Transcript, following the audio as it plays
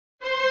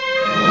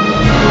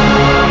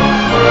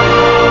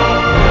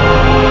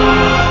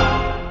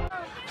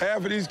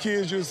these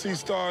kids you'll see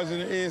stars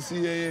in the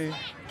NCAA,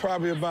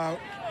 probably about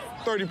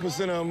 30%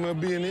 of them will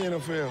be in the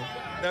NFL.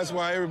 That's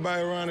why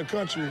everybody around the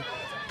country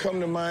come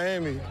to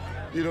Miami,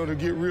 you know, to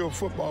get real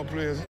football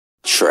players.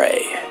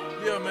 Trey.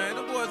 Yeah, man,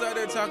 the boys out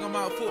there talking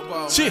about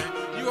football. Man.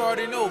 You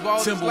already know,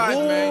 ball is life,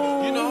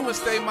 man. You know, I'm gonna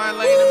stay my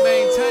lane and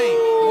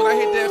maintain. When I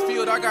hit that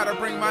field, I gotta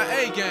bring my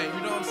A game.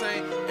 You know what I'm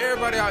saying?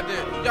 Everybody out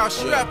there, y'all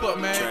strap up,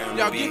 man.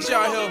 Y'all get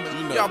y'all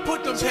helmets. Y'all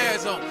put them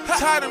pads on.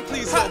 Tie them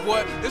cleats up,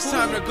 boy. It's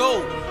time to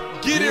go.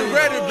 Get it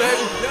ready,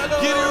 baby.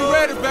 Get it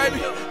ready, baby.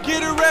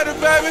 Get it ready,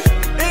 baby.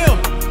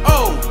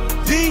 M-O-D-E-L-L-O.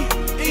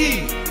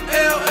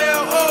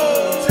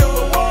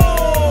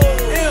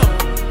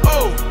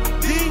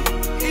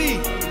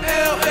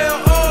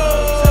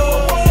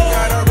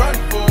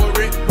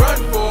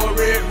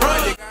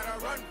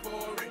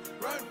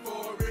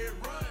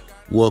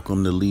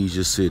 Welcome to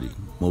Leisure City,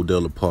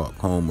 Modello Park,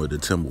 home of the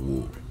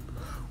Timberwolves.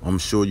 I'm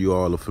sure you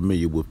all are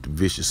familiar with the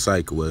vicious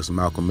cycle, as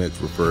Malcolm X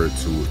referred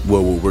to it.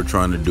 Well, what we're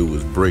trying to do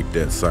is break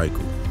that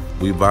cycle.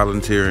 We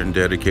volunteer and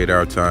dedicate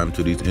our time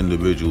to these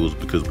individuals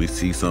because we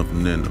see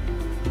something in them.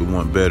 We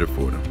want better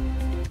for them.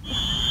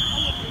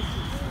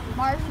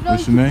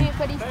 What's your name?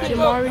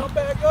 Jamari.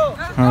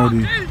 How old are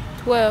you?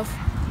 12.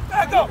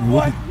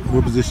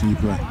 What position you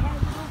play?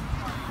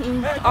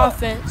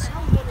 Offense.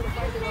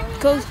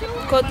 Coach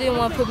didn't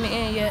want to put me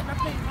in yet.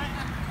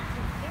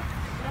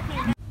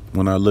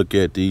 When I look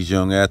at these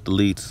young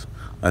athletes,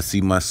 I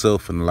see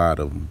myself in a lot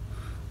of them,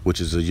 which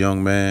is a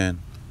young man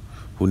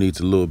who needs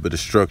a little bit of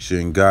structure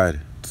and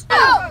guidance.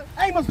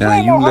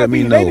 Now you let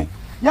me know,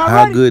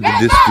 how good did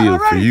this feel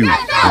for you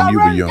when you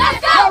were younger?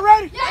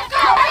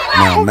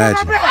 Now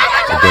imagine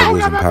that that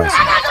was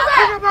impossible.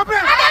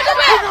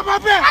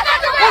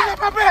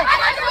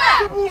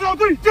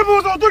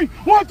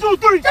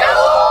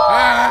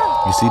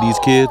 You see these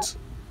kids?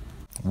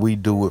 We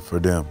do it for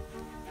them.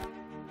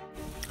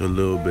 A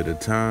little bit of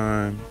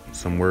time,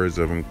 some words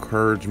of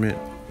encouragement,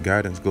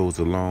 guidance goes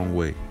a long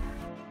way.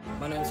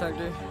 My name is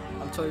Hector.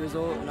 I'm 12 years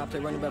old and I play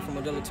running back for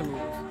Modello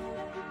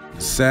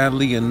Timberwolves.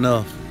 Sadly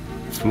enough,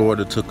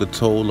 Florida took a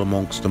toll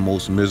amongst the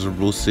most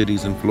miserable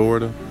cities in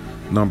Florida.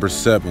 Number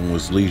 7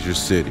 was Leisure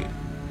City.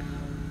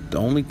 The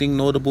only thing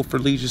notable for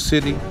Leisure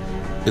City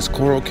is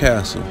Coral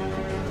Castle,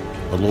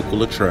 a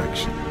local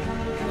attraction.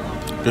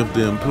 If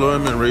the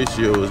employment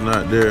ratio is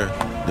not there,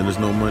 then there's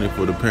no money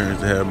for the parents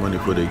to have money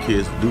for their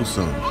kids to do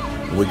something.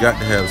 And we got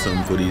to have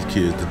something for these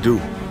kids to do,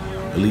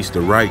 at least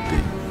the right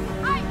thing.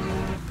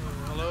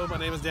 Hello, my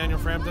name is Daniel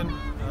Frampton.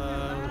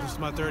 This is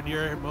my 3rd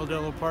year at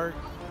Modello Park.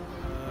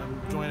 I'm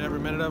enjoying every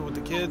minute of it with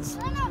the kids,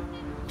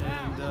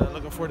 and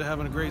looking forward to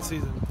having a great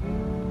season.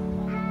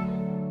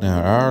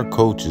 Now, our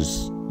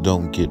coaches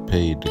don't get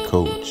paid to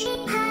coach.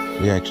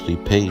 We actually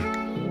pay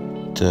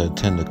to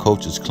attend the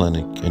coaches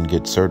clinic and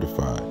get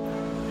certified.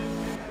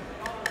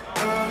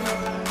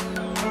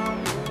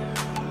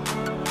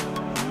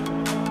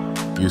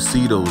 You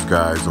see those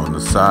guys on the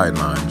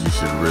sidelines, you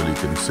should really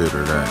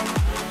consider that.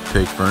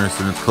 Take, for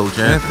instance, Coach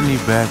Anthony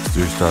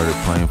Baxter started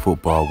playing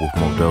football with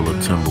Modello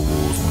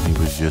Timberwolves when he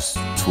was just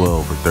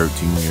 12 or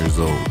 13 years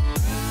old.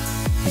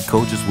 He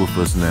coaches with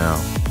us now.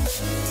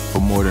 For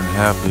more than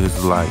half of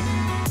his life,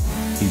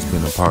 he's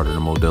been a part of the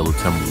Modello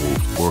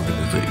Timberwolves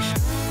organization.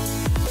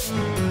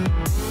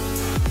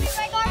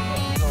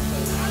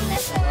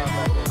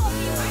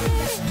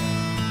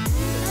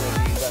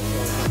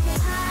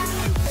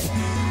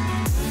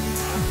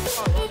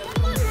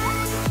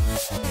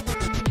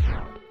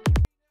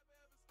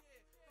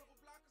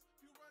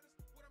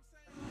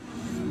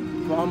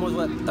 For almost,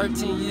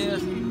 13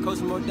 years,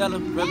 coaching Modello,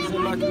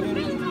 representing my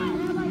community,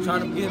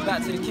 trying to give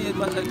back to the kids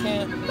what they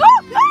can. Ain't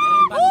about the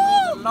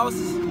wins and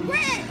losses.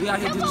 We out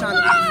here just trying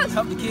to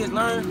help the kids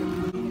learn.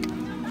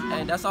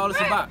 And that's all it's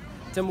about.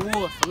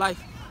 Timberwolves for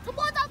life.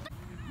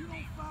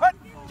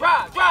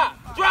 Drive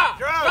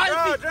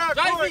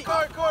your feet.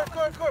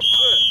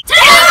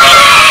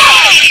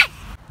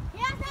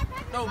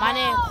 My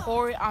name is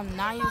Corey. I'm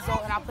 9 years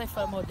old and I play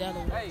for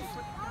Modello.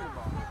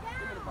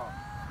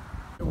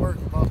 Work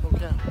about no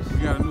count. You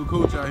got a new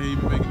coach out here, you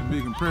been making a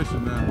big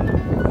impression now.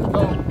 Go.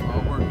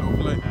 All work, no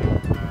play.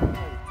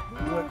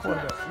 You at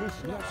quarterback.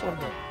 Listen, you at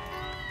quarterback.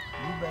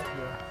 You back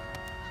there.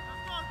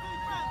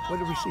 Where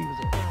the receivers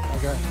at?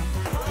 Okay.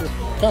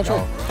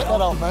 Kuntry, cut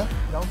that off, man.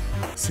 No.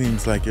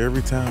 Seems like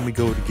every time we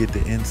go to get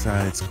the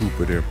inside scoop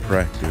of their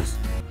practice,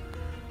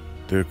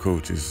 their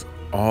coach is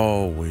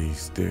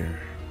always there.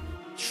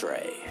 Trey.